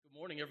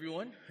Morning,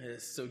 everyone.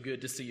 It's so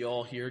good to see you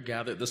all here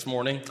gathered this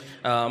morning.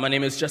 My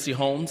name is Jesse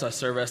Holmes. I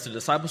serve as the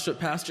discipleship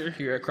pastor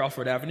here at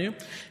Crawford Avenue,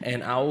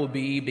 and I will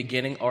be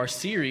beginning our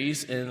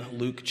series in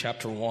Luke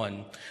chapter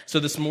 1. So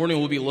this morning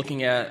we'll be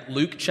looking at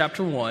Luke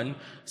chapter 1,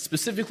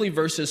 specifically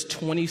verses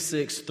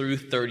 26 through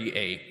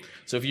 38.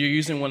 So if you're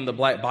using one of the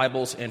black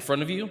Bibles in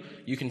front of you,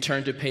 you can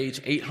turn to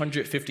page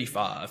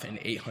 855 and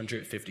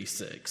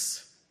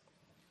 856.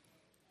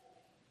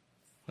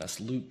 That's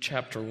Luke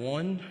chapter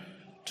 1.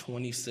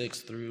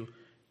 26 through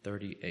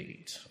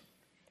 38.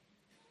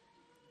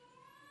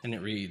 And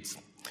it reads,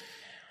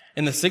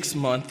 "In the 6th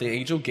month, the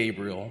angel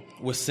Gabriel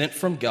was sent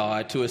from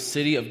God to a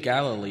city of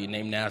Galilee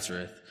named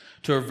Nazareth,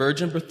 to a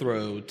virgin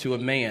betrothed to a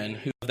man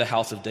who was of the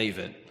house of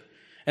David.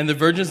 And the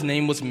virgin's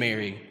name was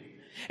Mary.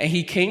 And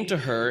he came to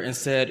her and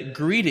said,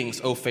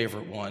 'Greetings, O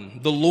favored one,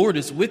 the Lord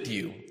is with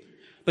you.'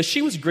 But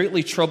she was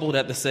greatly troubled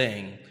at the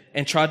saying,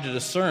 and tried to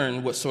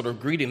discern what sort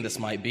of greeting this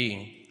might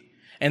be.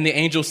 And the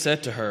angel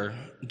said to her,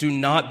 'Do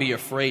not be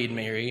afraid,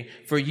 Mary,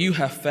 for you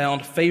have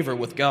found favor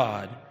with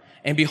God.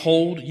 And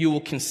behold, you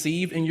will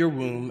conceive in your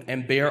womb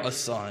and bear a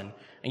son,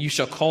 and you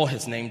shall call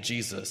his name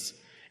Jesus.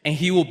 And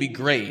he will be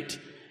great,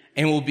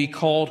 and will be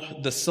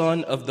called the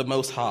Son of the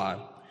Most High.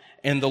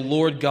 And the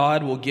Lord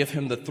God will give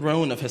him the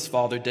throne of his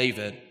father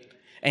David.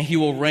 And he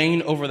will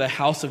reign over the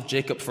house of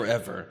Jacob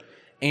forever,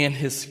 and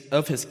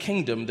of his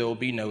kingdom there will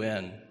be no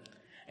end.'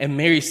 And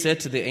Mary said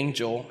to the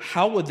angel,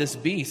 'How would this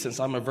be, since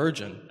I'm a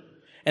virgin?'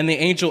 And the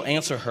angel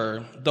answered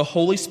her, 'The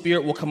Holy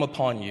Spirit will come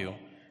upon you,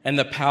 and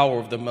the power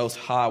of the Most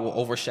High will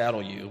overshadow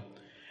you.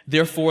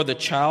 Therefore the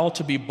child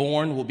to be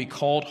born will be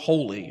called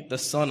Holy, the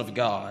Son of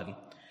God.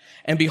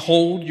 And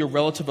behold, your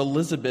relative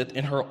Elizabeth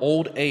in her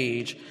old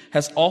age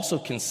has also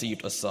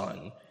conceived a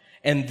son.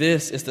 And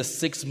this is the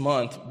 6th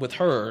month with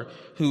her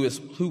who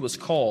was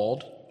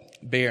called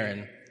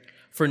barren.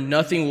 For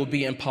nothing will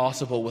be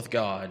impossible with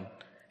God.'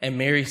 And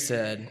Mary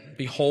said,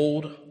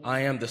 'Behold, I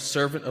am the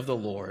servant of the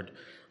Lord.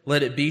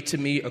 Let it be to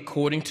me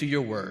according to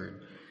your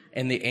word.'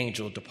 And the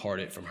angel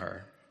departed from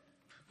her."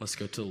 Let's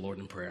go to the Lord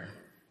in prayer.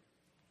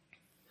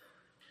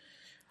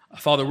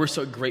 Father, we're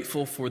so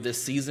grateful for this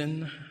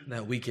season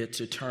that we get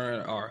to turn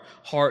our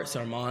hearts,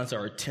 our minds,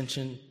 our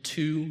attention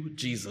to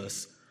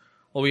Jesus.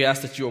 Lord, we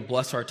ask that you will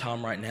bless our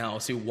time right now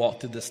as we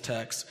walk through this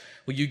text.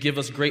 Will you give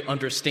us great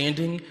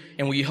understanding,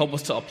 and will you help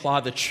us to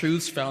apply the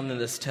truths found in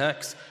this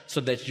text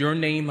so that your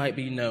name might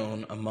be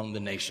known among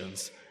the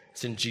nations?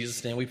 It's in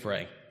Jesus' name we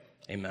pray.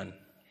 Amen.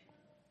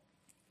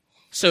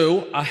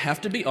 So, I have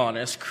to be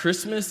honest,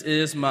 Christmas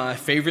is my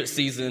favorite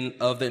season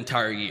of the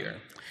entire year.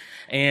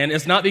 And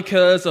it's not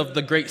because of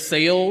the great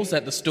sales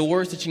at the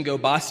stores that you can go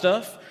buy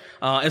stuff.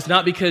 It's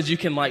not because you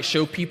can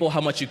show people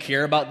how much you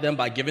care about them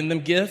by giving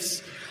them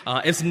gifts.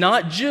 It's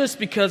not just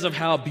because of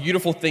how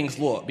beautiful things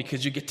look,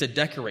 because you get to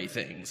decorate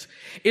things.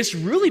 It's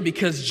really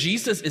because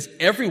Jesus is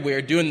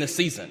everywhere during this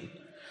season.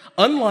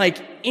 Unlike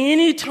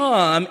any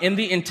time in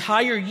the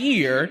entire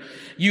year,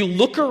 you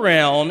look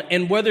around,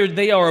 and whether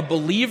they are a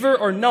believer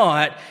or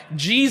not,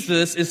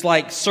 Jesus is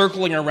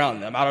circling around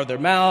them, out of their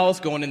mouths,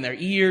 going in their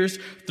ears,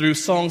 through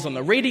songs on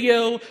the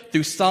radio,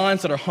 through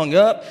signs that are hung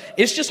up.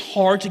 It's just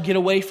hard to get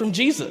away from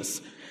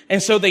Jesus.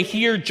 And so they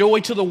hear "Joy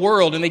to the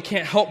World," and they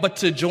can't help but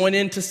to join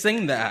in to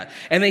sing that.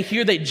 And they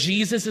hear that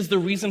Jesus is the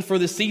reason for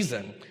the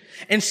season.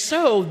 And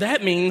so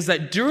that means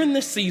that during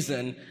this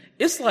season,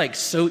 it's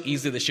so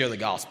easy to share the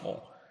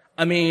gospel.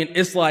 I mean,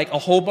 it's like a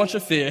whole bunch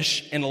of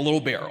fish in a little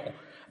barrel,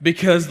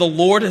 because the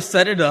Lord has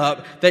set it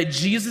up that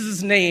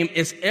Jesus' name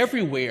is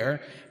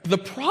everywhere. The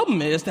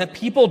problem is that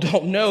people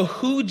don't know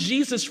who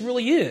Jesus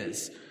really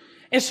is.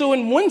 And so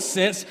in one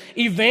sense,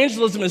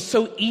 evangelism is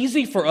so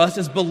easy for us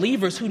as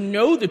believers who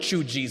know the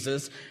true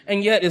Jesus,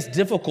 and yet it's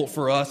difficult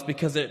for us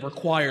because it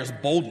requires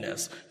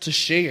boldness to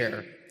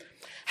share.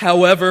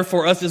 However,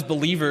 for us as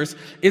believers,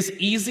 it's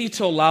easy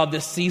to allow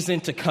this season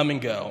to come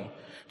and go,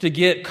 to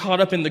get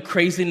caught up in the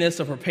craziness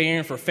of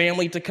preparing for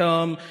family to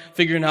come,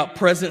 figuring out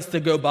presents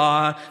to go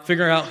buy,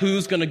 figuring out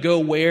who's going to go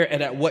where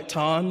and at what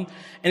time.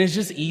 And it's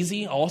just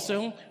easy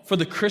also for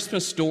the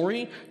Christmas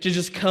story to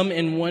just come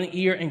in one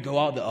ear and go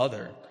out the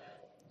other.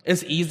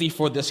 It's easy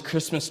for this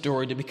Christmas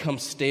story to become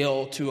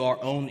stale to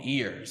our own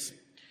ears.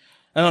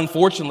 And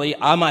unfortunately,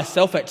 I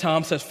myself at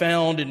times have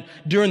found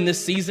during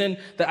this season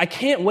that I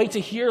can't wait to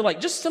hear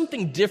just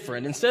something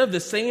different. Instead of the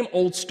same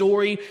old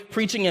story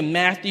preaching in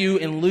Matthew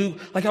and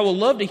Luke, I would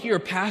love to hear a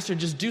pastor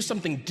just do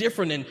something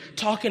different and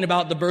talking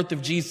about the birth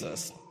of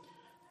Jesus.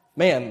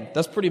 Man,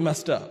 that's pretty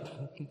messed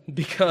up,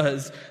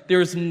 because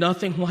there is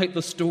nothing like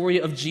the story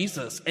of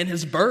Jesus and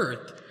his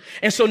birth.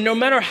 And so no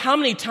matter how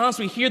many times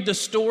we hear the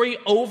story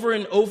over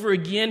and over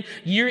again,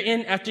 year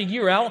in after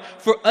year out,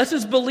 for us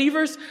as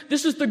believers,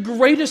 this is the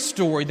greatest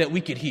story that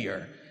we could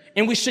hear.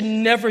 And we should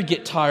never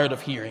get tired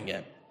of hearing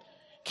it.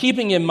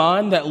 Keeping in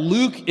mind that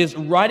Luke is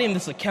writing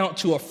this account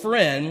to a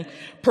friend,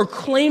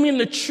 proclaiming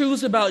the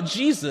truths about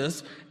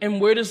Jesus.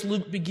 And where does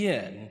Luke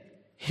begin?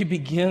 He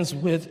begins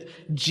with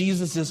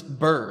Jesus'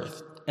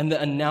 birth and the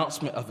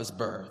announcement of his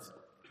birth.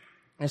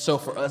 And so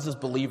for us as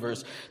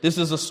believers, this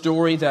is a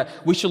story that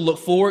we should look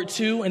forward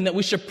to and that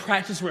we should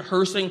practice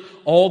rehearsing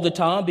all the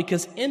time,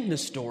 because in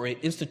this story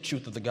is the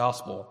truth of the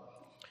gospel.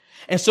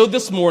 And so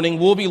this morning,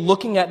 we'll be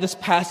looking at this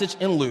passage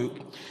in Luke.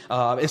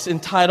 It's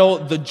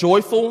entitled The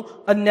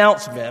Joyful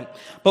Announcement,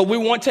 but we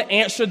want to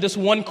answer this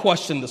one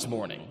question this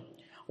morning.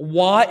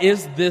 Why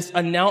is this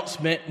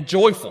announcement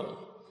joyful?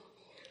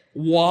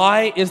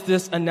 Why is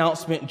this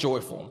announcement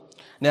joyful?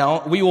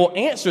 Now, we will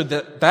answer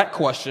that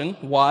question,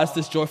 why is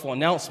this joyful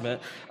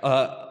announcement,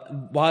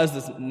 why is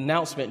this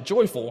announcement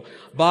joyful,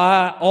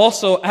 by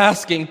also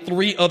asking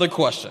 3 other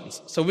questions.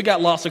 So we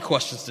got lots of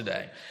questions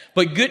today.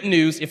 But good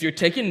news, if you're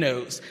taking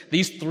notes,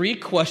 these 3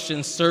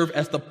 questions serve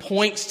as the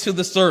points to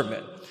the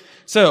sermon.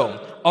 So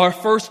our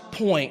first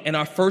point and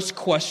our first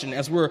question,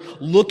 as we're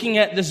looking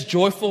at this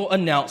joyful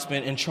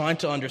announcement and trying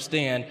to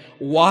understand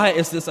why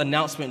is this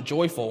announcement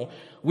joyful,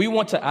 we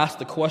want to ask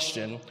the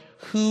question,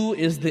 who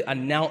is the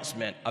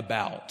announcement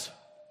about?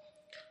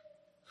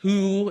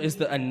 Who is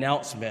the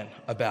announcement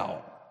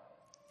about?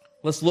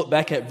 Let's look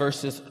back at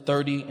verses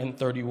 30 and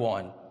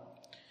 31.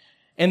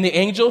 And the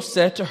angel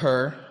said to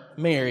her,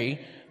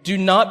 Mary, do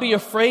not be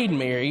afraid,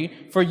 Mary,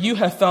 for you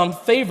have found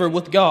favor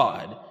with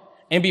God.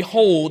 And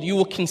behold, you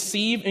will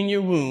conceive in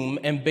your womb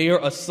and bear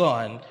a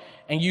son,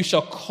 and you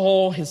shall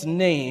call his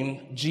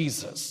name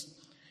Jesus.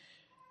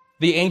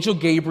 The angel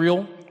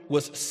Gabriel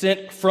was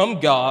sent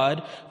from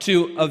God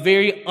to a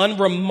very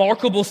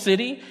unremarkable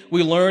city.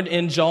 We learned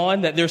in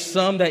John that there's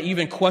some that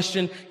even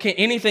question, can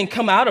anything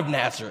come out of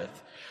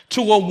Nazareth?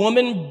 To a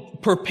woman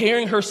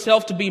preparing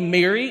herself to be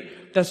married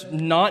that's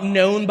not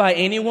known by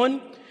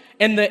anyone.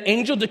 And the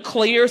angel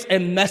declares a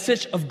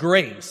message of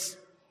grace.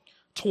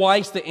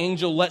 Twice the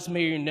angel lets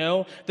Mary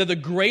know that the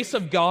grace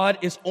of God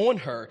is on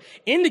her,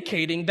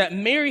 indicating that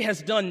Mary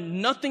has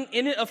done nothing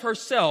in it of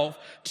herself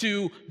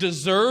to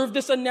deserve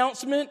this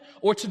announcement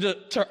or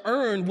to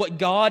earn what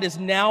God is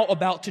now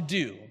about to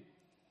do.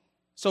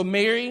 So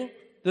Mary,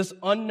 this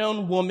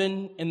unknown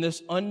woman in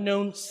this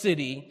unknown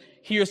city,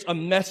 hears a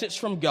message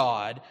from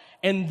God,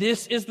 and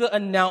this is the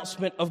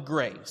announcement of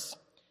grace.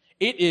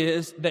 It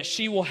is that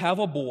she will have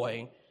a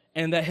boy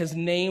and that his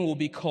name will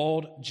be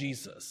called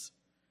Jesus.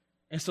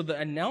 And so the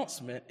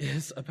announcement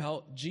is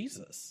about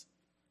Jesus.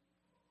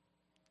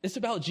 It's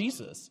about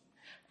Jesus.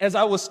 As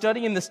I was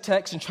studying this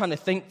text and trying to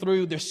think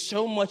through, there's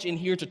so much in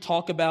here to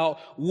talk about.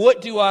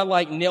 What do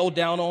I nail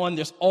down on?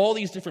 There's all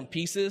these different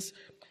pieces.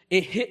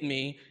 It hit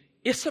me.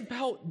 It's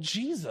about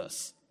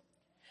Jesus.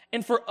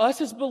 And for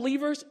us as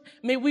believers,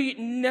 may we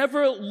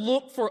never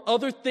look for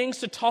other things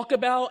to talk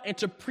about and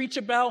to preach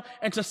about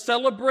and to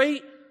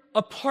celebrate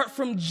apart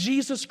from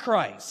Jesus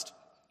Christ.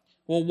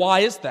 Well, why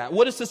is that?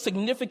 What is the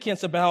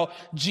significance about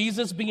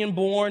Jesus being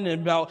born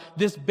and about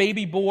this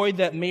baby boy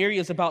that Mary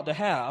is about to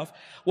have?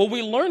 Well,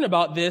 we learn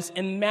about this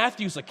in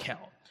Matthew's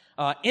account.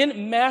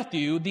 In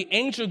Matthew, the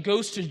angel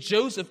goes to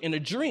Joseph in a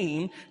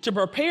dream to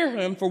prepare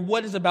him for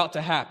what is about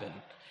to happen.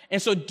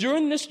 And so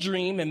during this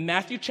dream in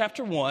Matthew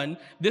chapter 1,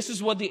 this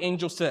is what the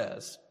angel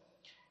says.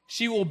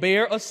 She will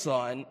bear a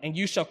son, and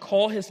you shall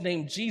call his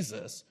name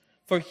Jesus,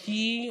 for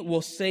he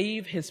will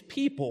save his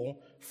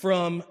people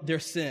from their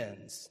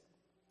sins.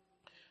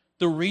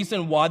 The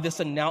reason why this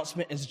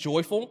announcement is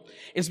joyful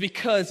is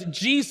because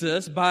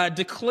Jesus, by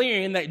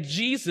declaring that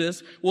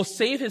Jesus will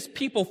save his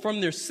people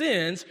from their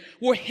sins,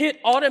 we're hit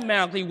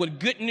automatically with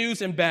good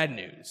news and bad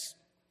news.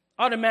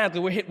 Automatically,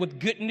 we're hit with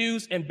good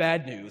news and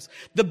bad news.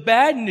 The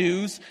bad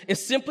news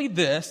is simply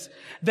this,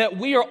 that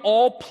we are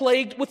all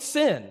plagued with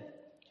sin.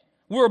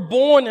 We're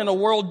born in a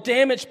world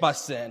damaged by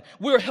sin.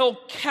 We're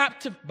held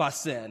captive by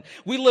sin.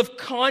 We live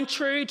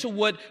contrary to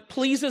what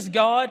pleases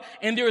God,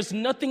 and there is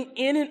nothing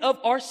in and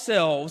of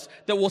ourselves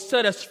that will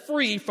set us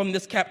free from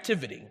this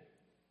captivity.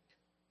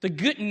 The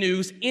good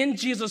news in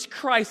Jesus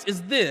Christ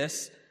is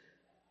this,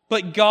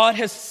 but God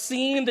has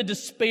seen the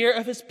despair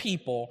of his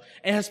people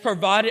and has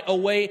provided a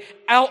way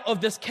out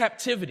of this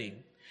captivity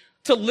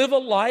to live a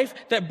life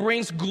that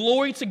brings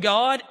glory to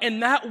God,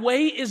 and that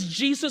way is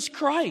Jesus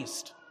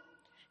Christ.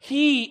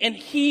 He and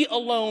he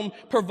alone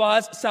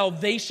provides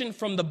salvation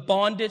from the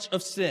bondage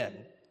of sin.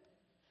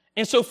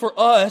 And so for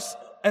us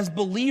as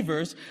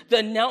believers, the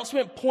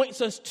announcement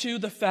points us to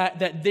the fact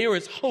that there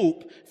is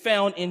hope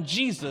found in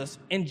Jesus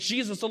and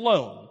Jesus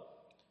alone.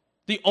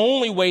 The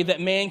only way that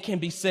man can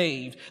be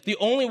saved, the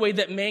only way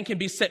that man can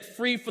be set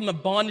free from the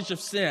bondage of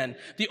sin,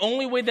 the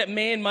only way that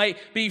man might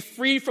be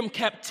free from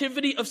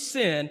captivity of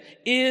sin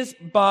is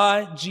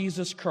by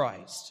Jesus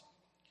Christ.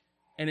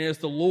 And it is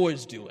the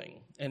Lord's doing.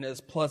 And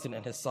is pleasant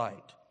in his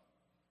sight.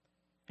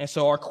 And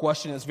so our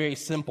question is very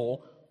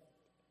simple.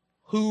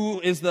 Who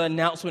is the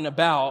announcement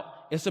about?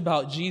 It's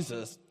about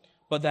Jesus,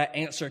 but that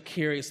answer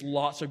carries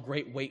lots of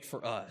great weight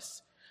for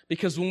us.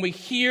 Because when we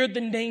hear the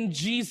name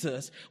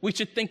Jesus, we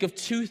should think of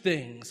 2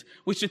 things.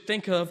 We should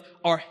think of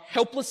our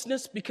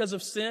helplessness because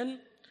of sin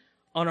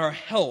and our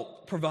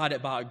help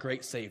provided by a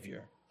great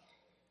Savior.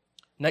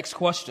 Next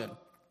question.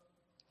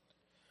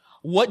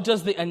 What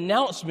does the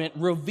announcement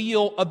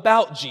reveal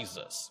about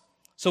Jesus?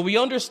 So we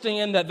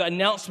understand that the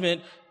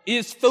announcement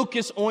is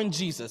focused on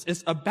Jesus.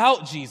 It's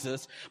about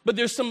Jesus, but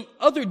there's some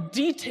other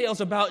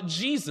details about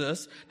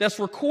Jesus that's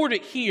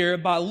recorded here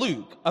by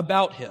Luke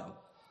about him.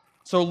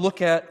 So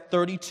look at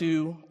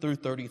 32 through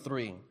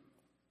 33.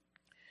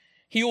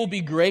 He will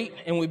be great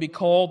and will be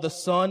called the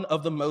Son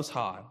of the Most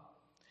High.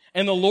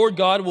 And the Lord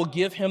God will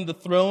give him the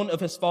throne of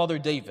his father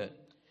David.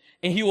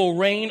 And he will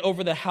reign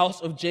over the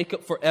house of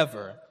Jacob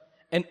forever.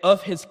 And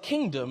of his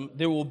kingdom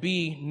there will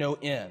be no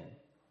end.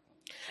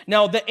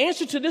 Now, the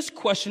answer to this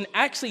question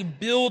actually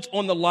builds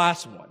on the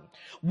last one.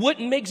 What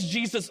makes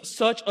Jesus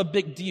such a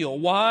big deal?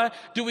 Why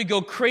do we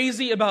go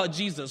crazy about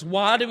Jesus?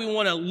 Why do we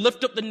want to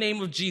lift up the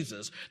name of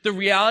Jesus? The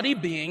reality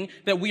being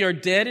that we are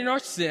dead in our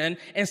sin,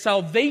 and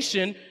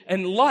salvation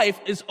and life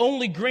is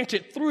only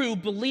granted through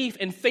belief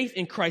and faith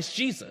in Christ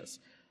Jesus.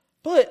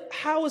 But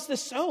how is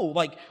this so?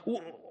 Like,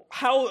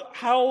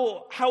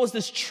 how is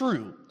this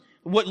true?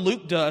 What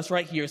Luke does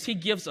right here is he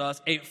gives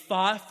us a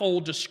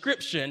fivefold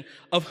description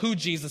of who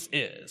Jesus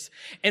is.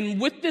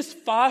 And with this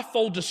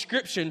fivefold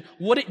description,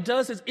 what it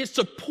does is it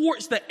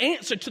supports the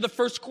answer to the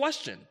first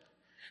question.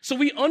 So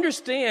we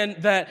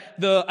understand that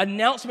the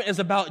announcement is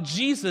about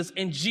Jesus,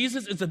 and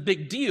Jesus is a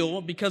big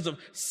deal because of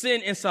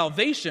sin and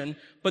salvation,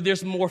 but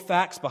there's more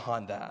facts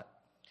behind that.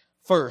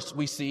 First,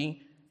 we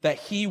see that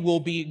he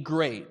will be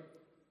great.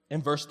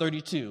 In verse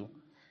 32,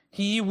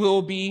 he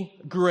will be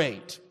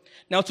great.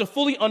 Now, to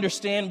fully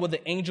understand what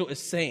the angel is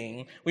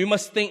saying, we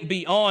must think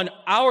beyond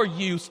our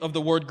use of the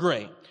word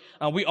great.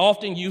 We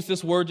often use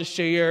this word to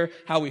share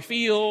how we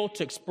feel,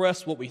 to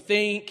express what we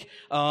think,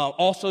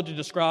 also to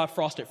describe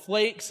Frosted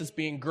Flakes as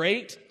being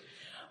great.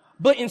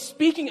 But in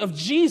speaking of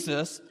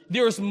Jesus,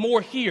 there is more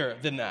here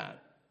than that.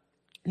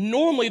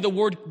 Normally, the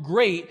word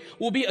great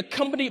will be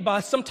accompanied by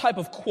some type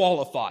of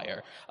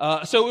qualifier.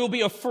 So it will be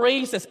a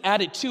phrase that's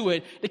added to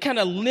it to kind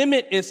of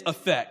limit its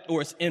effect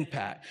or its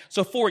impact.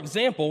 So, for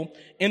example,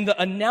 in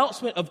the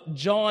announcement of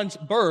John's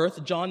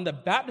birth, John the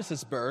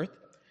Baptist's birth,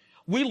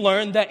 we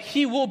learn that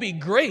he will be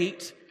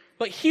great,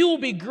 but he will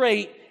be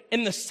great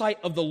in the sight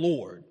of the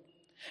Lord.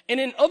 And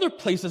in other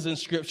places in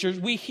scriptures,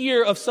 we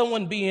hear of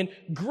someone being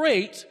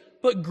great,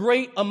 but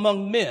great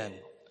among men.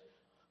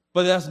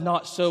 But that's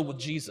not so with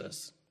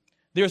Jesus.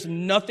 There's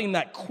nothing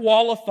that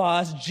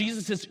qualifies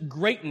Jesus'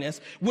 greatness,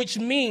 which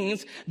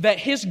means that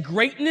his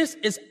greatness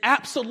is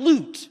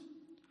absolute.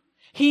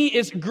 He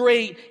is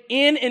great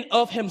in and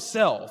of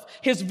himself.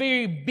 His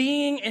very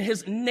being and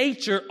his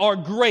nature are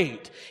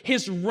great.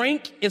 His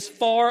rank is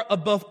far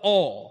above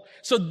all.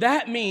 So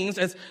that means,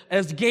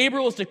 as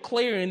Gabriel is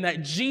declaring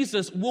that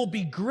Jesus will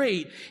be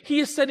great,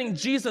 he is setting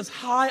Jesus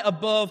high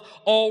above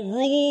all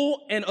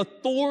rule and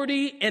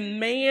authority and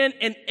man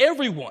and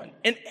everyone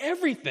and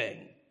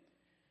everything.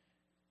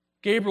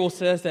 Gabriel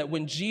says that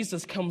when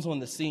Jesus comes on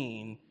the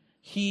scene,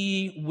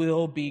 he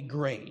will be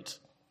great.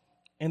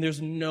 And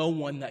there's no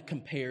one that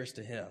compares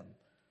to him.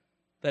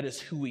 That is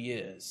who he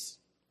is.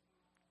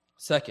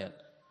 Second,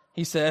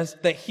 he says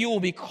that he will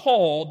be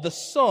called the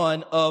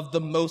Son of the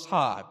Most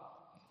High.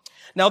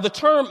 Now, the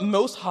term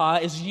Most High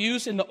is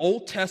used in the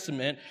Old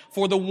Testament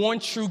for the one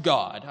true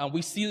God.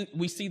 We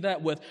see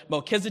that with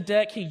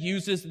Melchizedek. He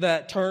uses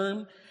that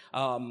term.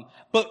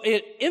 But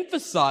it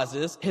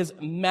emphasizes his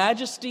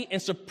majesty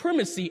and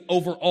supremacy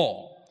over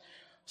all.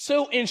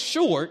 So in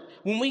short,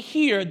 when we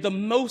hear the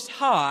Most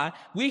High,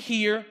 we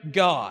hear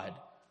God,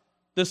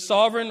 the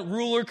sovereign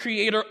ruler,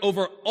 creator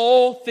over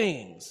all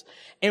things.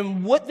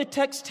 And what the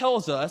text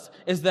tells us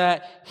is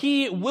that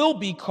he will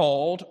be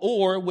called,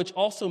 or which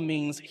also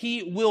means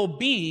he will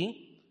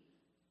be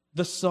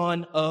the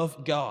Son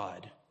of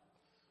God.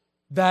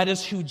 That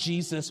is who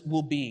Jesus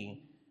will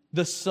be.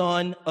 The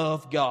Son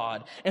of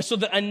God. And so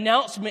the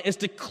announcement is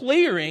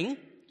declaring,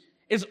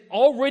 is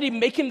already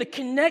making the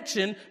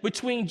connection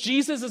between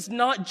Jesus is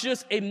not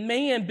just a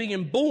man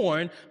being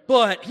born,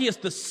 but he is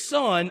the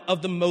Son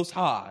of the Most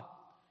High.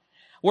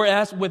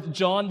 Whereas with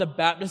John the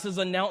Baptist's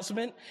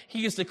announcement,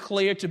 he is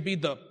declared to be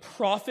the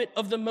prophet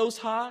of the Most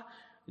High.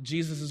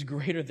 Jesus is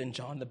greater than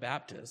John the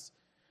Baptist.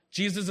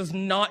 Jesus is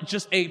not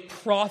just a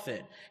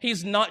prophet.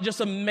 He's not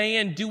just a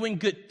man doing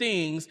good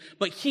things,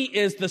 but he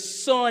is the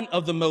Son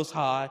of the Most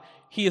High.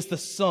 He is the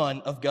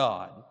Son of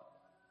God.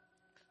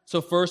 So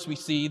first we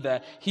see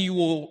that he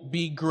will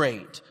be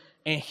great,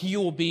 and he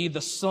will be the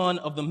Son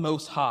of the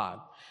Most High.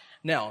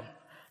 Now,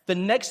 the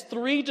next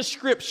three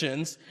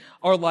descriptions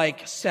are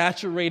like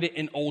saturated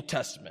in Old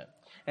Testament.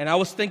 And I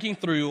was thinking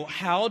through,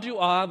 how do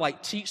I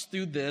teach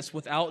through this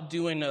without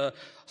doing a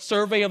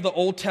survey of the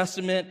Old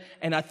Testament?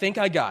 And I think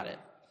I got it.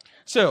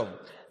 So,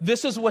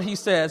 this is what he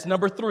says,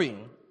 number 3.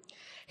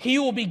 He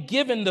will be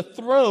given the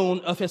throne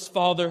of his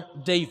father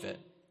David.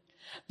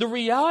 The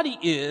reality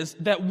is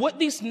that what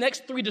these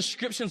next 3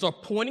 descriptions are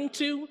pointing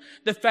to,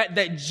 the fact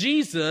that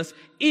Jesus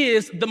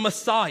is the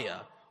Messiah,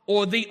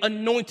 or the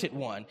anointed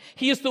one.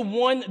 He is the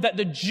one that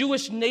the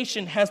Jewish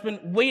nation has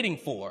been waiting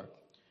for.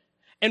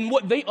 And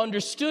what they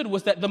understood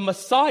was that the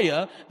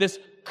Messiah, this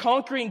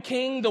conquering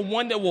king, the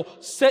one that will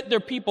set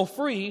their people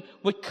free,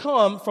 would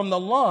come from the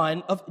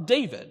line of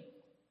David.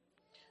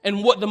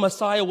 And what the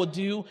Messiah will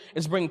do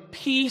is bring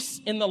peace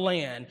in the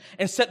land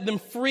and set them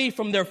free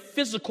from their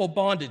physical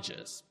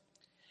bondages.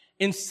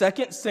 In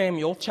 2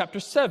 Samuel chapter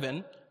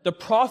 7, the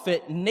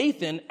prophet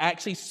Nathan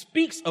actually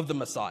speaks of the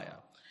Messiah.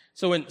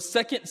 So in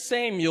 2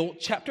 Samuel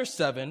chapter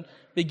 7,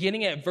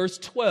 beginning at verse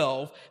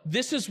 12,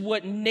 this is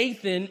what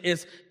Nathan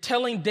is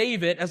telling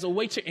David as a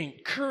way to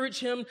encourage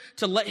him,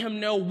 to let him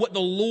know what the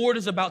Lord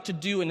is about to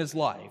do in his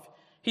life.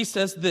 He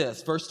says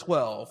this, verse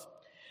 12,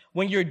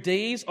 "When your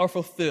days are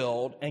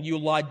fulfilled and you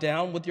lie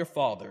down with your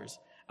fathers,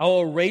 I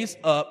will raise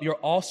up your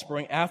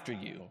offspring after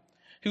you,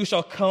 who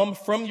shall come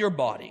from your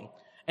body,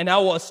 and I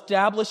will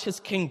establish his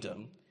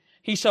kingdom.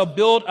 He shall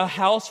build a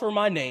house for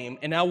my name,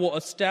 and I will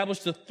establish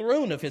the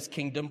throne of his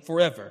kingdom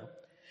forever.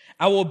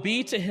 I will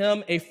be to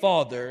him a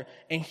father,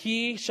 and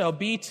he shall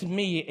be to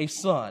me a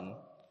son."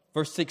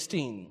 Verse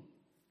 16,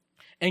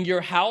 "And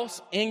your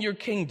house and your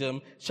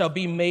kingdom shall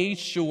be made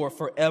sure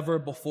forever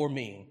before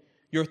me.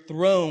 Your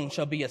throne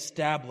shall be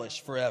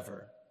established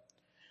forever."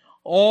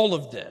 All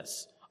of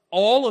this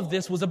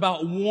was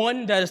about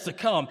one that is to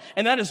come.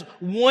 And that is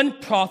one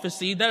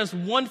prophecy, that is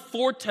one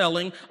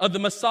foretelling of the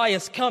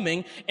Messiah's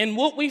coming. And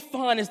what we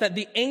find is that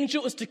the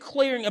angel is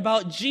declaring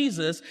about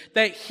Jesus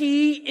that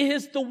he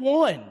is the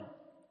one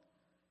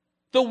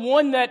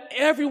that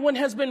everyone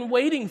has been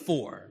waiting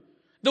for,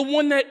 the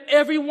one that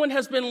everyone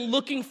has been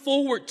looking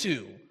forward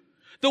to,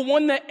 the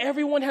one that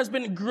everyone has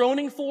been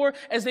groaning for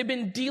as they've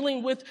been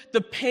dealing with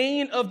the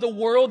pain of the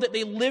world that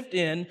they lived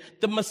in.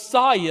 The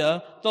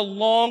Messiah, the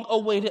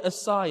long-awaited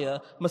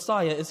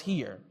Messiah is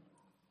here.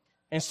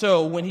 And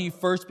so when he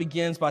first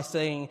begins by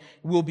saying,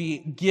 will be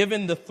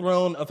given the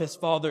throne of his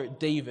father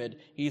David,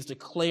 he is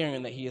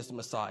declaring that he is the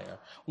Messiah.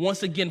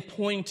 Once again,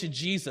 pointing to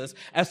Jesus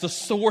as the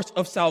source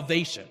of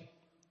salvation.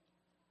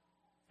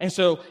 And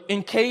so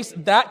in case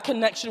that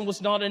connection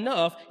was not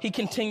enough, he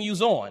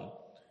continues on.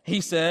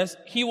 He says,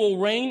 he will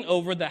reign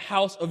over the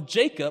house of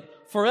Jacob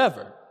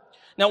forever.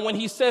 Now, when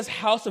he says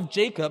house of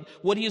Jacob,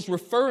 what he is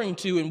referring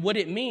to and what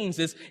it means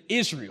is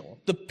Israel,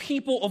 the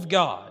people of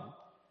God.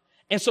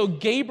 And so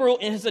Gabriel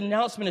in his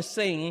announcement is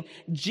saying,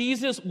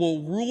 Jesus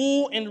will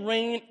rule and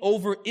reign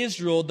over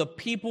Israel, the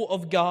people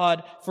of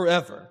God,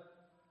 forever.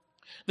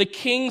 The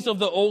kings of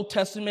the Old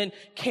Testament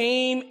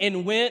came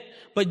and went,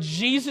 but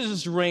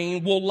Jesus'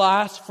 reign will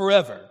last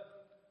forever.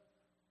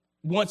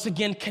 Once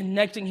again,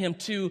 connecting him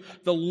to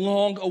the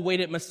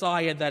long-awaited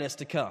Messiah that is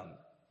to come.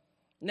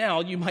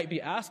 Now, you might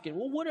be asking,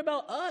 well, what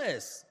about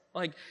us?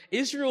 Like,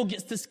 Israel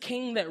gets this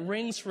king that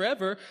reigns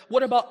forever.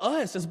 What about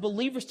us as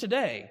believers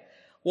today?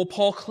 Well,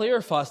 Paul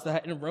clarifies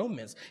that in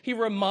Romans. He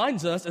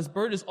reminds us, as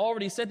Bert has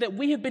already said, that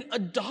we have been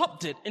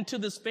adopted into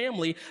this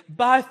family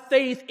by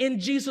faith in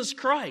Jesus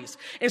Christ.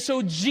 And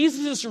so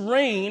Jesus'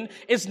 reign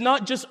is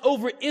not just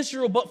over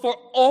Israel, but for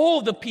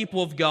all the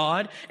people of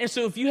God. And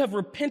so if you have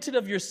repented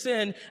of your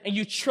sin and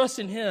you trust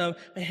in him,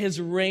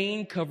 his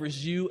reign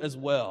covers you as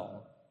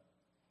well.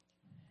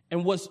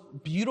 And what's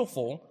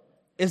beautiful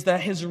is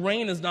that his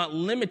reign is not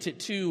limited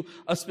to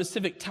a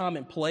specific time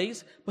and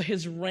place, but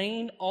his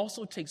reign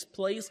also takes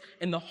place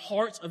in the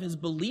hearts of his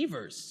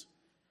believers.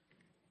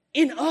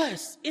 In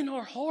us, in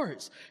our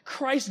hearts.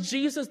 Christ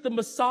Jesus, the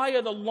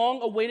Messiah, the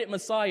long-awaited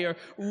Messiah,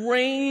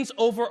 reigns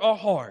over our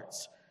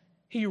hearts.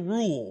 He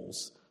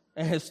rules,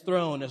 and his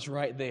throne is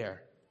right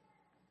there.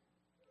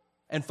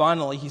 And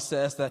finally, he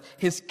says that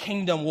his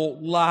kingdom will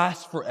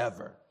last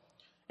forever.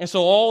 And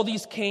so all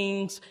these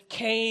kings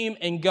came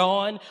and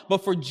gone,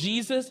 but for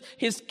Jesus,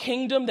 his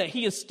kingdom that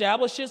he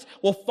establishes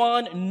will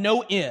find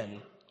no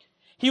end.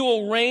 He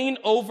will reign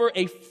over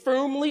a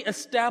firmly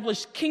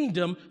established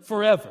kingdom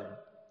forever.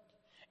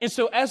 And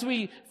so as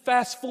we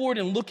fast forward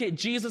and look at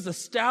Jesus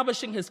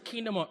establishing his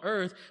kingdom on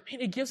earth,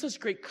 it gives us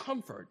great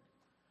comfort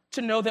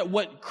to know that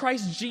what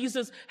Christ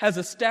Jesus has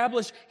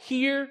established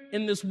here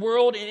in this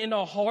world and in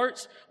our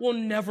hearts will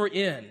never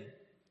end.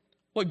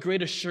 What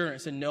great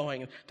assurance in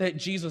knowing that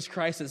Jesus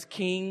Christ is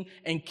King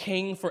and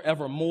King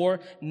forevermore,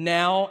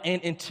 now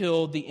and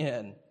until the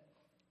end,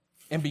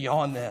 and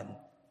beyond then.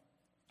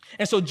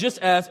 And so just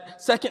as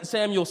 2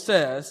 Samuel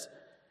says,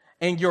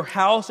 "And your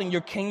house and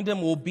your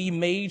kingdom will be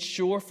made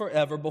sure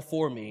forever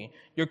before me.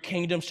 Your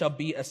kingdom shall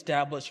be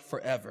established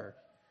forever."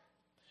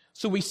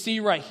 So we see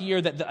right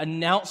here that the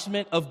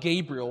announcement of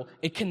Gabriel,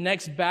 it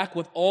connects back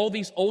with all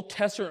these Old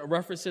Testament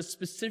references,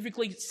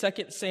 specifically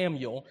 2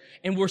 Samuel.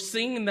 And we're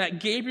seeing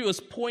that Gabriel is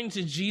pointing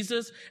to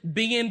Jesus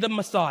being the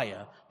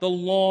Messiah, the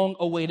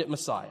long-awaited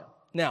Messiah.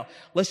 Now,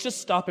 let's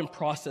just stop and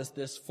process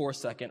this for a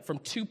second from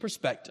two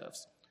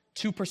perspectives.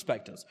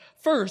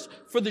 First,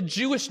 for the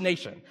Jewish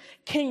nation,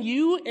 can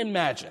you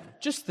imagine,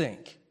 just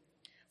think,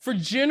 for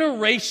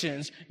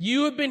generations,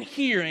 you have been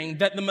hearing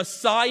that the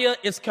Messiah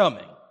is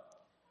coming.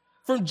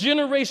 For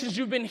generations,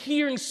 you've been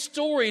hearing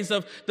stories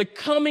of the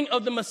coming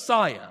of the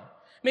Messiah.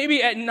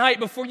 Maybe at night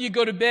before you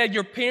go to bed,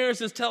 your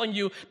parents is telling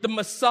you the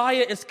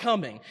Messiah is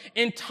coming.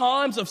 In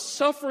times of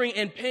suffering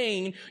and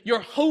pain, your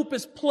hope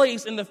is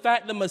placed in the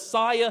fact the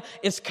Messiah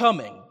is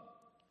coming.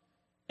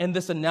 And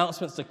this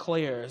announcement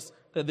declares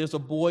that there's a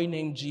boy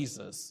named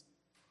Jesus,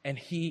 and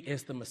he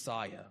is the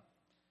Messiah.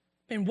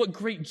 And what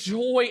great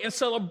joy and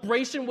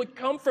celebration would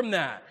come from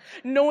that.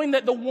 Knowing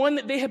that the one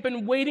that they have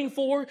been waiting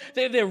for,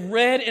 that they've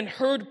read and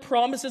heard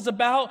promises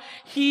about,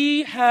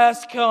 he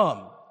has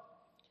come.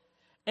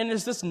 And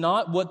is this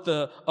not what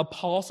the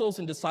apostles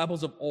and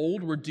disciples of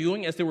old were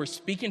doing as they were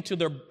speaking to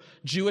their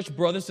Jewish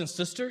brothers and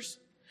sisters?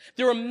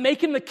 They were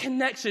making the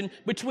connection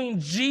between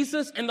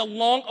Jesus and the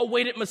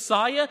long-awaited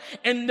Messiah,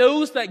 and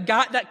those that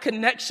got that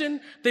connection,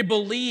 they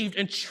believed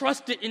and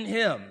trusted in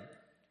him.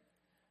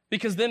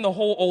 Because then the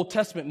whole Old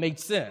Testament made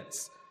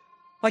sense.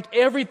 Like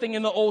everything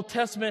in the Old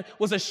Testament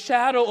was a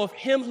shadow of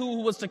him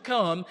who was to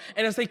come,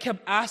 and as they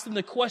kept asking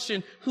the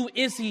question, who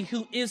is he,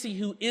 who is he,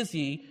 who is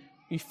he,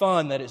 we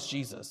find that it's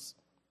Jesus.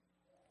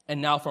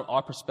 And now from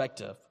our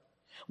perspective,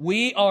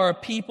 we are a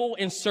people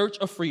in search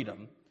of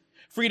freedom.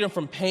 Freedom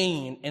from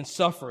pain and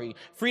suffering.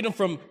 Freedom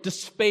from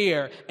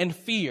despair and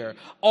fear.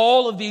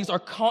 All of these are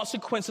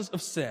consequences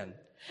of sin.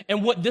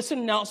 And what this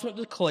announcement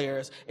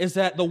declares is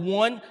that the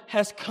one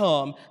has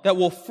come that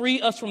will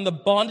free us from the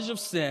bondage of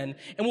sin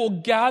and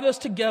will gather us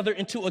together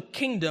into a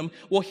kingdom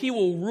where he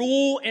will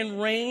rule and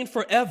reign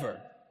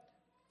forever.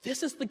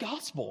 This is the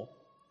gospel.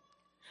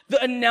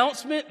 The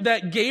announcement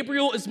that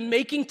Gabriel is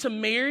making to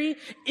Mary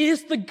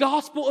is the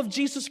gospel of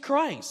Jesus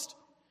Christ.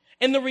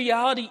 And the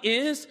reality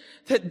is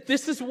that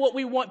this is what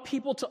we want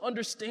people to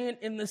understand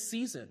in this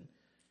season.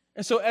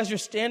 And so as you're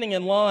standing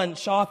in line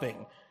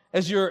shopping,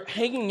 as you're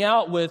hanging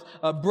out with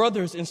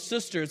brothers and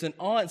sisters and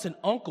aunts and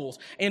uncles,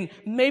 and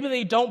maybe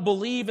they don't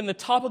believe and the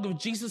topic of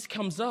Jesus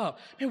comes up,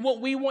 and what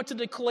we want to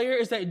declare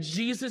is that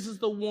Jesus is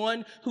the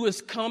one who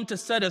has come to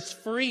set us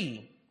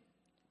free.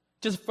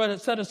 Just to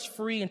set us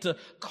free and to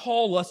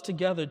call us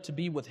together to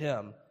be with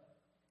him.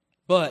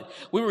 But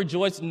we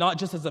rejoice not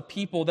just as a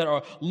people that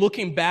are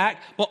looking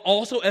back, but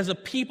also as a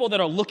people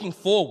that are looking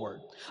forward.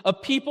 A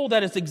people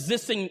that is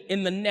existing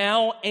in the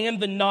now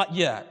and the not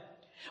yet.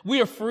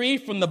 We are free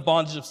from the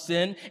bondage of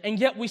sin, and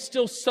yet we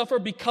still suffer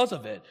because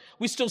of it.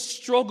 We still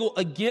struggle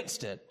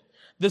against it.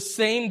 The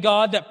same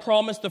God that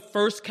promised the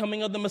first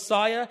coming of the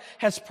Messiah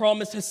has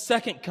promised his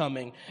second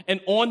coming.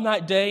 And on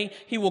that day,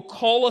 he will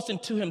call us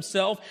into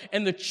himself,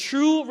 and the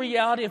true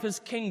reality of his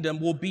kingdom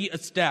will be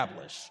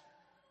established.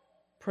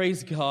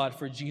 Praise God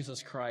for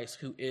Jesus Christ,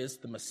 who is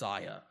the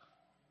Messiah.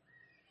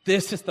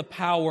 This is the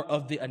power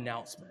of the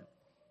announcement.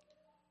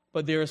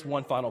 But there is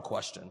one final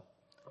question.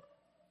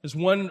 There's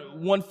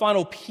one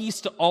final piece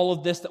to all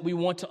of this that we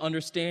want to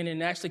understand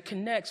and actually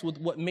connects with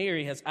what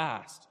Mary has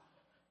asked.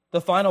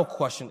 The final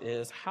question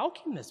is, how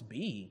can this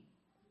be?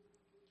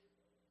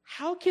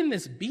 How can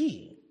this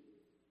be?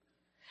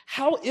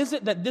 How is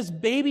it that this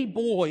baby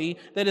boy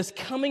that is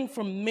coming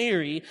from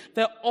Mary,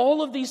 that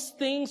all of these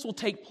things will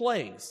take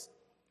place?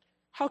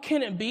 How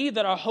can it be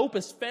that our hope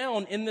is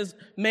found in this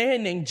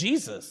man named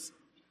Jesus?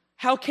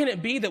 How can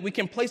it be that we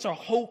can place our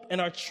hope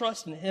and our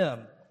trust in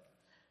him?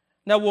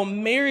 Now,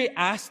 when Mary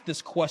asked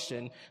this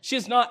question, she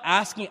is not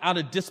asking out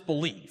of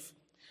disbelief.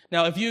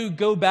 Now, if you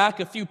go back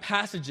a few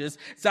passages,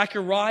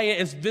 Zechariah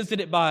is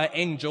visited by an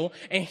angel,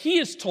 and he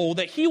is told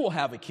that he will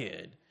have a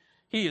kid.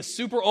 He is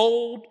super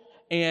old,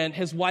 and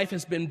his wife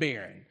has been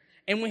barren.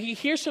 And when he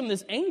hears from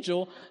this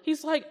angel,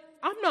 he's like,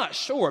 I'm not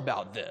sure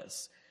about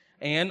this.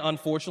 And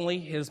unfortunately,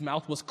 his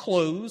mouth was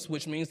closed,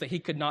 which means that he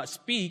could not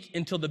speak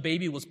until the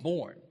baby was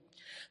born.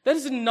 That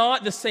is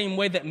not the same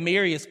way that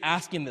Mary is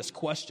asking this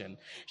question.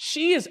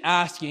 She is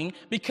asking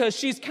because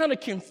she's kind of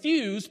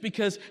confused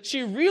because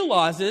she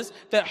realizes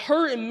that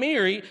her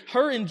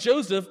and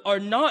Joseph are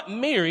not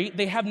married.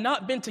 They have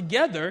not been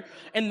together,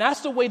 and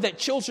that's the way that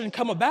children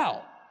come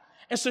about.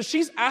 And so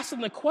she's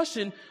asking the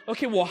question,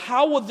 okay, well,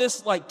 how will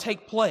this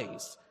take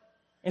place?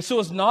 And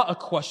so it's not a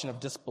question of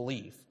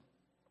disbelief.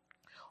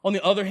 On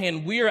the other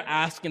hand, we are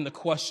asking the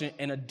question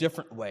in a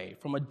different way,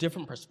 from a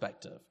different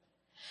perspective.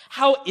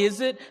 How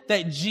is it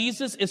that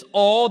Jesus is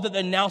all that the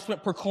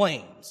announcement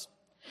proclaims?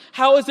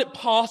 How is it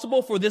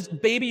possible for this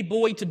baby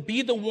boy to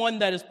be the one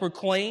that is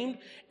proclaimed?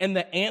 And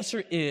the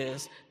answer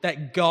is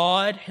that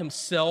God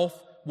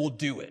himself will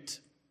do it.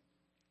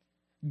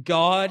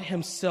 God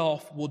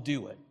himself will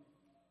do it.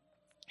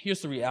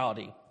 Here's the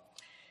reality.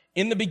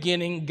 In the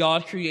beginning,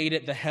 God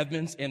created the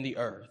heavens and the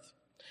earth,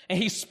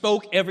 and he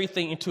spoke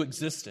everything into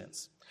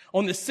existence.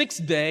 On the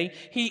sixth day,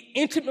 he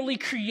intimately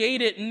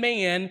created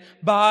man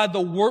by the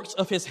works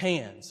of his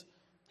hands.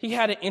 He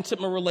had an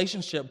intimate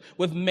relationship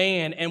with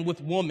man and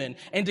with woman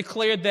and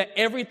declared that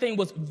everything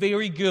was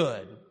very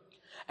good.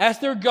 As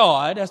their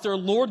God, as their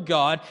Lord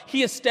God,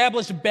 he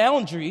established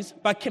boundaries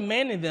by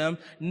commanding them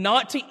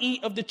not to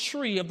eat of the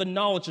tree of the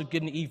knowledge of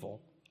good and evil.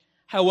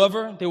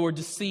 However, they were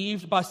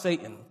deceived by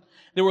Satan.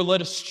 They were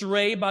led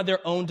astray by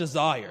their own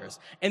desires,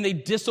 and they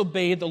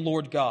disobeyed the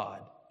Lord God.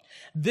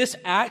 This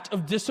act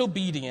of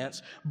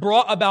disobedience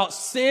brought about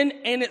sin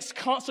and its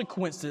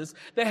consequences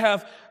that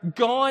have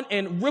gone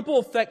and ripple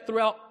effect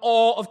throughout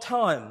all of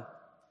time.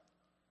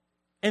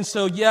 And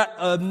so yet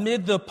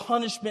amid the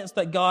punishments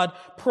that God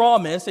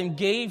promised and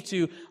gave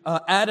to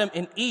Adam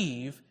and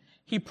Eve,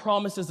 he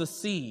promises a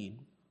seed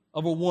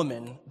of a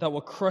woman that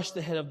will crush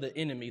the head of the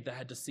enemy that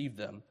had deceived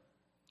them.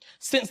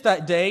 Since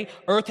that day,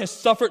 earth has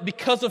suffered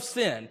because of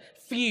sin,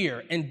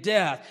 fear and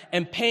death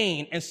and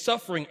pain and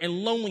suffering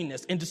and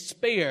loneliness and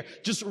despair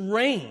just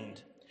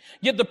reigned.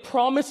 Yet the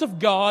promise of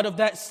God of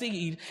that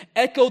seed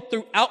echoed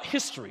throughout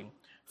history,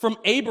 from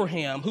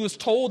Abraham, who is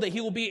told that he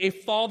will be a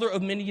father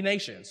of many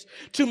nations,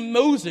 to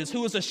Moses,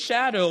 who is a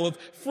shadow of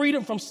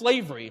freedom from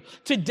slavery,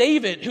 to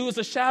David, who is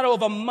a shadow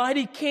of a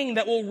mighty king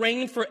that will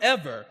reign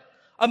forever,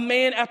 a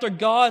man after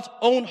God's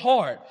own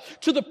heart,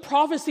 to the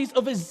prophecies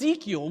of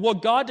Ezekiel, where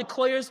God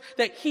declares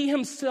that he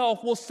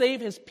himself will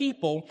save his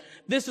people.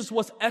 This is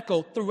what's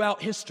echoed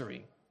throughout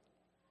history.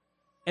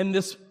 And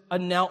this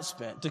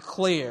announcement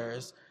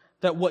declares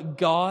that what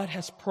God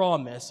has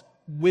promised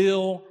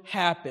will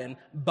happen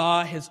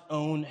by his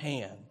own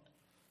hand.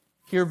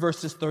 Here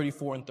verses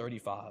 34 and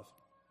 35.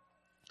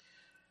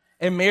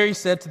 And Mary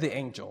said to the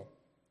angel,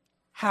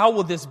 "How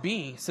will this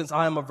be, since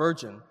I am a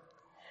virgin?"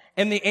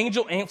 And the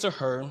angel answered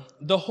her,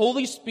 "The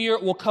Holy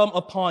Spirit will come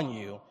upon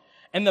you,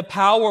 and the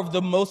power of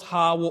the Most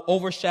High will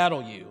overshadow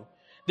you.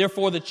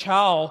 Therefore the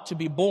child to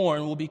be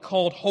born will be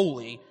called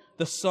Holy,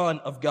 the Son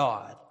of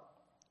God."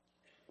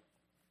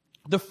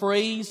 The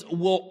phrase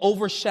 "will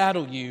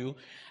overshadow you"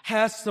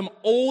 has some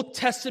Old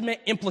Testament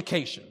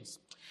implications.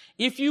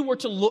 If you were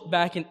to look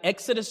back in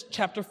Exodus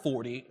chapter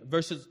 40,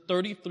 verses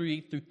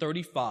 33 through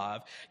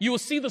 35, you will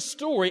see the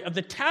story of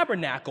the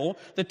tabernacle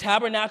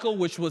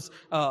which was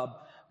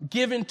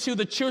given to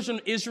the children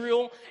of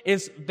Israel.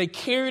 They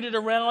carried it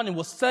around and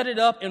will set it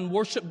up and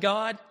worship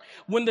God.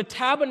 When the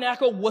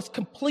tabernacle was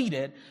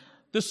completed,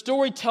 the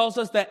story tells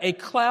us that a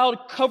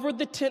cloud covered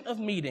the tent of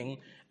meeting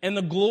and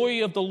the glory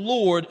of the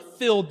Lord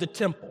filled the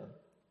temple.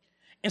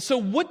 And so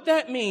what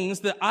that means,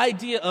 the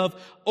idea of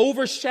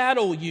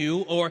overshadow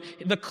you, or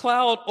the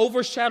cloud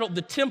overshadowed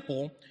the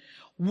temple,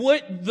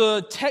 what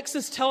the text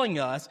is telling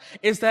us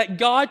is that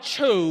God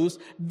chose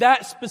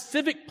that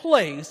specific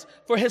place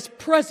for his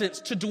presence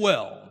to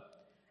dwell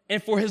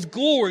and for his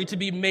glory to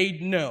be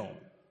made known.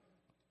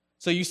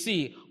 So you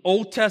see,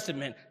 Old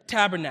Testament,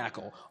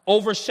 tabernacle,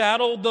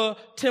 overshadowed the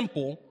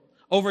temple,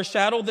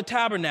 overshadowed the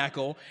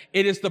tabernacle.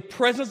 It is the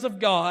presence of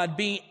God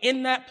being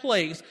in that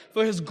place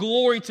for his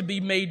glory to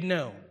be made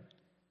known.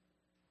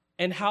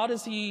 And how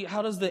does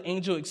the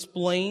angel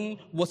explain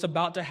what's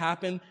about to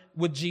happen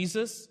with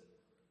Jesus?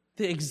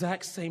 The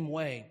exact same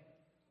way.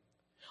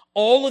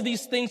 All of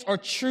these things are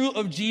true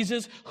of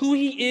Jesus. Who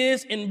he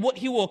is and what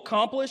he will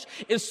accomplish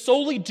is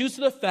solely due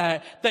to the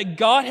fact that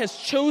God has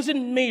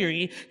chosen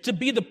Mary to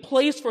be the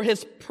place for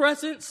his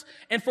presence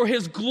and for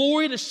his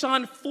glory to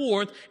shine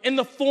forth in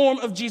the form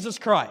of Jesus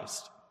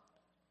Christ.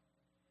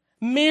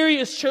 Mary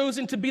is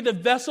chosen to be the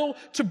vessel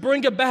to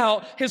bring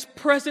about his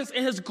presence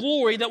and his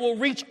glory that will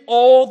reach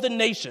all the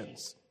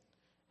nations.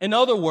 In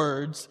other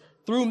words,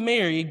 through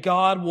Mary,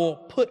 God will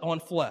put on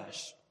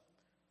flesh.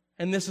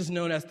 And this is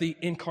known as the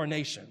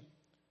incarnation.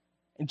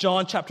 And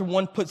John chapter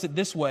 1 puts it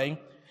this way: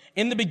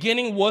 "In the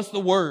beginning was the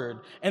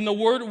Word, and the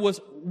Word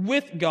was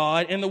with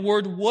God, and the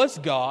Word was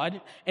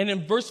God." And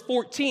in verse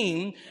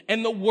 14,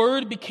 "And the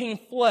Word became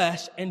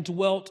flesh and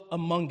dwelt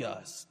among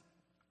us."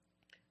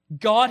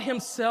 God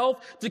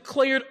himself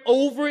declared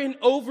over and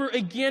over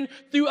again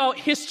throughout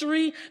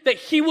history that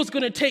he was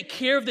going to take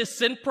care of this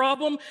sin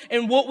problem.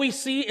 And what we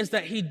see is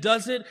that he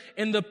does it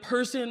in the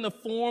person, in the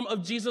form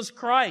of Jesus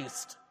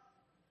Christ.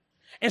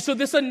 And so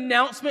this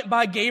announcement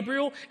by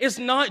Gabriel is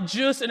not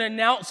just an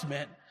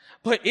announcement,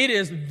 but it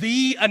is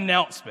the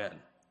announcement.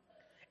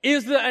 It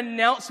is the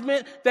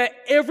announcement that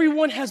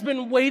everyone has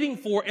been waiting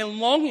for and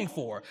longing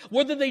for,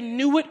 whether they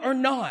knew it or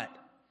not.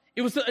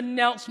 It was the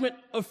announcement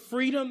of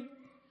freedom.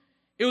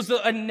 It was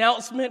the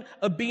announcement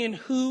of being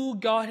who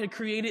God had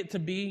created to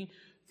be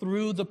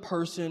through the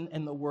person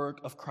and the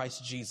work of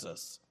Christ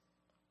Jesus.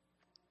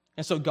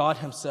 And so God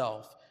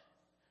himself,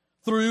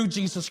 through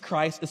Jesus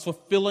Christ, is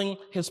fulfilling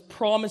his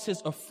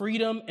promises of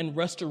freedom and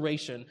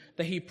restoration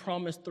that he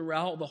promised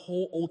throughout the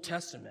whole Old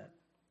Testament.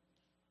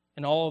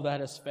 And all of that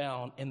is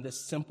found in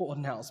this simple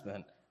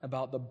announcement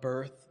about the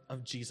birth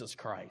of Jesus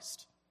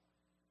Christ.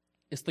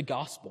 It's the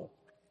gospel.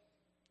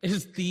 It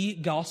is the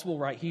gospel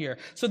right here.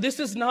 So this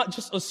is not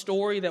just a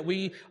story that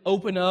we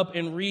open up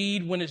and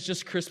read when it's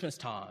just Christmas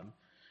time.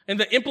 And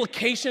the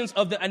implications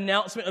of the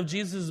announcement of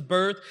Jesus'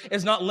 birth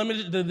is not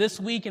limited to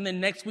this week, and then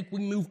next week we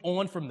move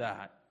on from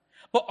that.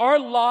 But our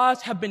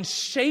lives have been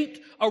shaped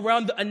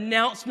around the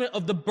announcement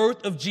of the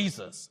birth of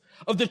Jesus,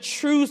 of the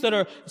truths that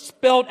are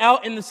spelled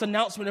out in this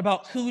announcement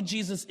about who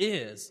Jesus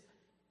is.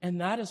 And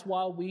that is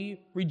why we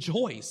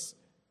rejoice.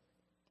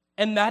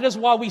 And that is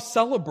why we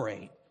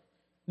celebrate.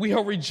 We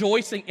are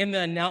rejoicing in the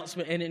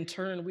announcement, and in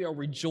turn, we are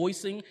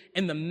rejoicing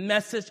in the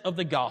message of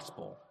the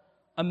gospel,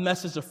 a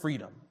message of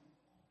freedom.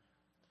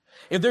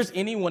 If there's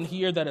anyone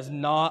here that is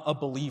not a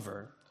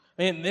believer,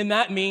 then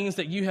that means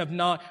that you have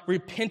not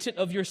repented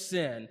of your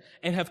sin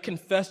and have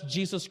confessed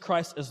Jesus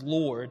Christ as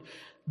Lord.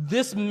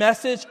 This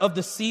message of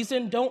the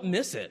season, don't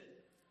miss it.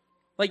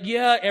 Like,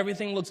 yeah,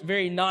 everything looks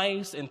very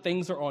nice and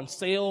things are on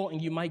sale and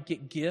you might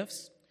get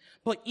gifts.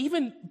 But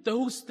even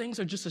those things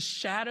are just a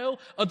shadow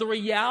of the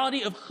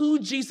reality of who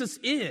Jesus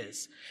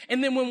is.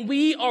 And then when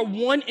we are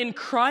one in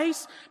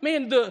Christ,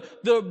 man,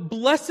 the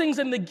blessings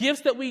and the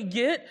gifts that we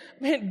get,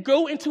 man,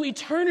 go into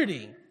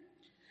eternity.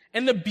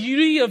 And the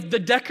beauty of the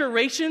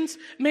decorations,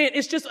 man,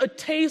 it's just a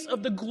taste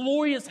of the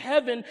glorious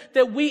heaven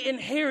that we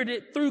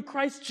inherited through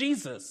Christ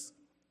Jesus.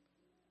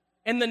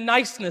 And the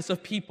niceness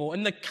of people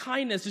and the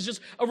kindness is just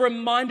a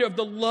reminder of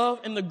the love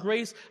and the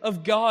grace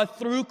of God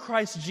through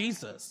Christ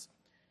Jesus.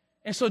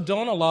 And so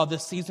don't allow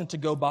this season to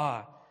go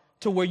by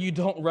to where you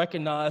don't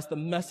recognize the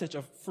message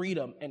of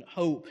freedom and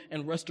hope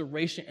and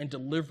restoration and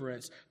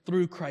deliverance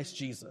through Christ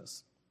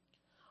Jesus.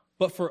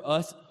 But for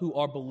us who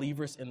are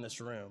believers in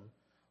this room,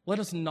 let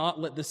us not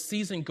let this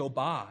season go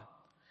by.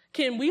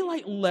 Can we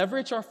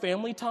leverage our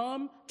family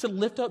time to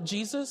lift up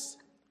Jesus?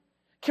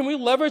 Can we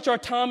leverage our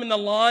time in the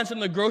lines in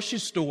the grocery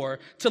store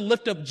to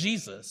lift up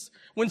Jesus?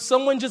 When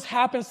someone just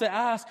happens to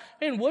ask,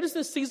 man, what is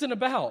this season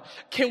about?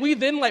 Can we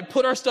then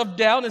put our stuff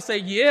down and say,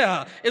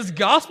 yeah, it's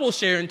gospel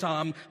sharing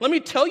time. Let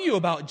me tell you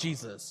about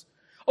Jesus.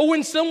 Or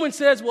when someone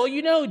says, well,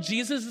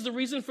 Jesus is the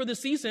reason for the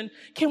season,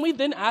 can we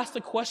then ask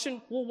the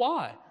question, well,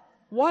 why?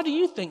 Why do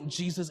you think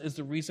Jesus is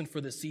the reason for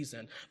the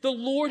season? The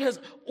Lord has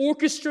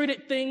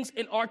orchestrated things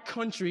in our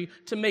country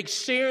to make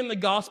sharing the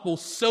gospel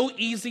so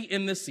easy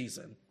in this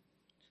season.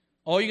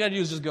 All you got to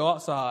do is just go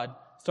outside,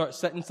 start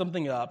setting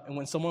something up, and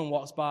when someone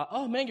walks by,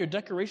 oh man, your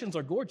decorations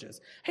are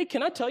gorgeous. Hey,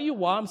 can I tell you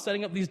why I'm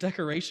setting up these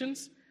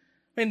decorations?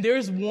 Man,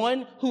 there's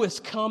one who has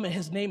come, and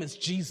his name is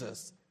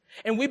Jesus.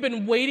 And we've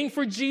been waiting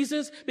for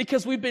Jesus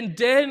because we've been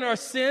dead in our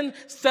sin,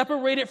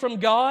 separated from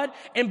God,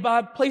 and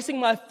by placing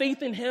my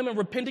faith in him and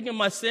repenting of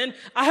my sin,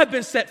 I have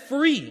been set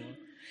free.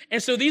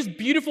 And so these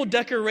beautiful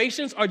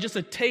decorations are just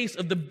a taste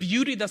of the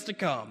beauty that's to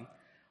come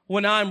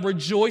when I'm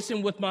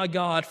rejoicing with my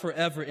God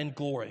forever in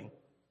glory.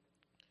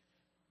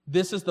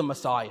 This is the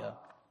Messiah.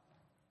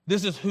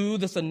 This is who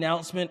this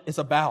announcement is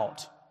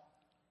about.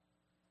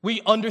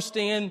 We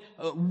understand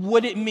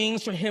what it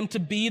means for him to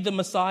be the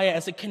Messiah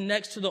as it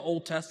connects to the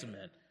Old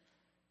Testament.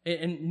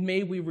 And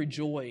may we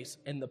rejoice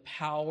in the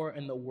power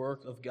and the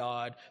work of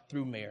God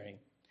through Mary.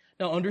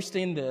 Now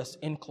understand this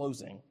in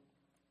closing.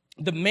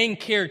 The main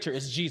character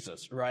is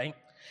Jesus, right?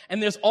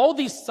 And there's all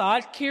these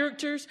side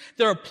characters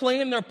that are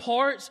playing their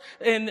parts,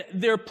 and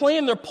they're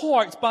playing their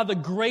parts by the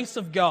grace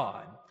of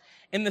God.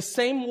 In the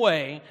same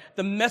way,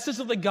 the message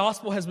of the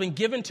gospel has been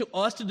given to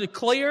us to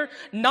declare,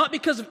 not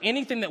because of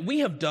anything that we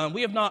have done.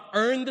 We have not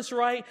earned this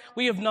right.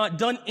 We have not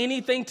done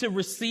anything to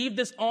receive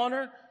this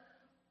honor,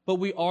 but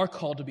we are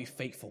called to be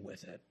faithful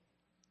with it.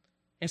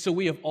 And so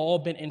we have all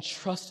been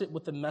entrusted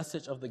with the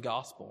message of the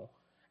gospel.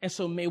 And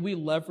so may we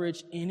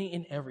leverage any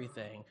and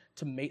everything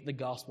to make the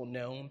gospel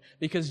known,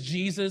 because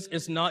Jesus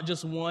is not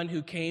just one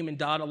who came and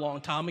died a long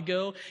time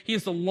ago. He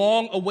is the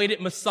long-awaited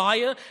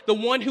Messiah, the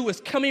one who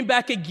is coming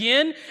back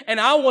again. And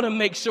I want to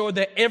make sure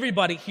that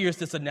everybody hears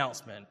this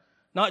announcement,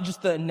 not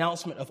just the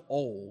announcement of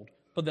old,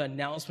 but the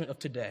announcement of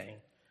today,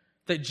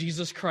 that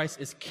Jesus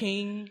Christ is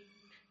King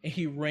and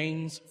he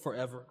reigns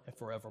forever and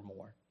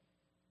forevermore.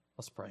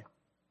 Let's pray.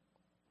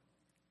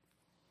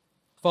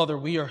 Father,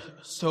 we are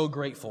so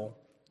grateful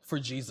for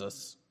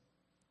Jesus.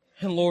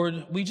 And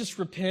Lord, we just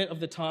repent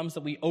of the times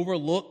that we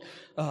overlook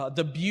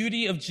the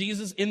beauty of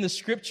Jesus in the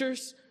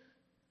scriptures,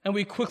 and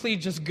we quickly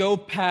just go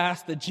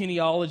past the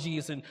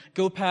genealogies and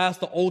go past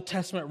the Old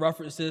Testament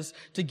references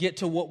to get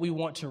to what we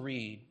want to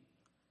read.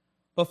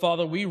 But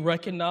Father, we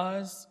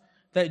recognize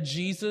that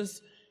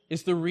Jesus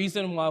is the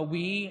reason why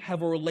we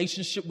have a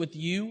relationship with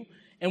you,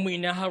 and we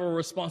now have a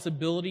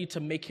responsibility to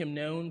make him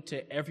known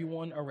to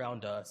everyone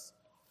around us.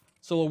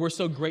 So Lord, we're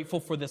so grateful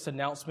for this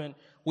announcement.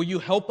 Will you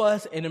help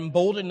us and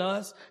embolden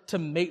us to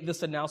make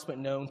this announcement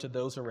known to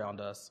those around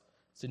us?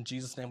 It's in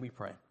Jesus' name we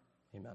pray.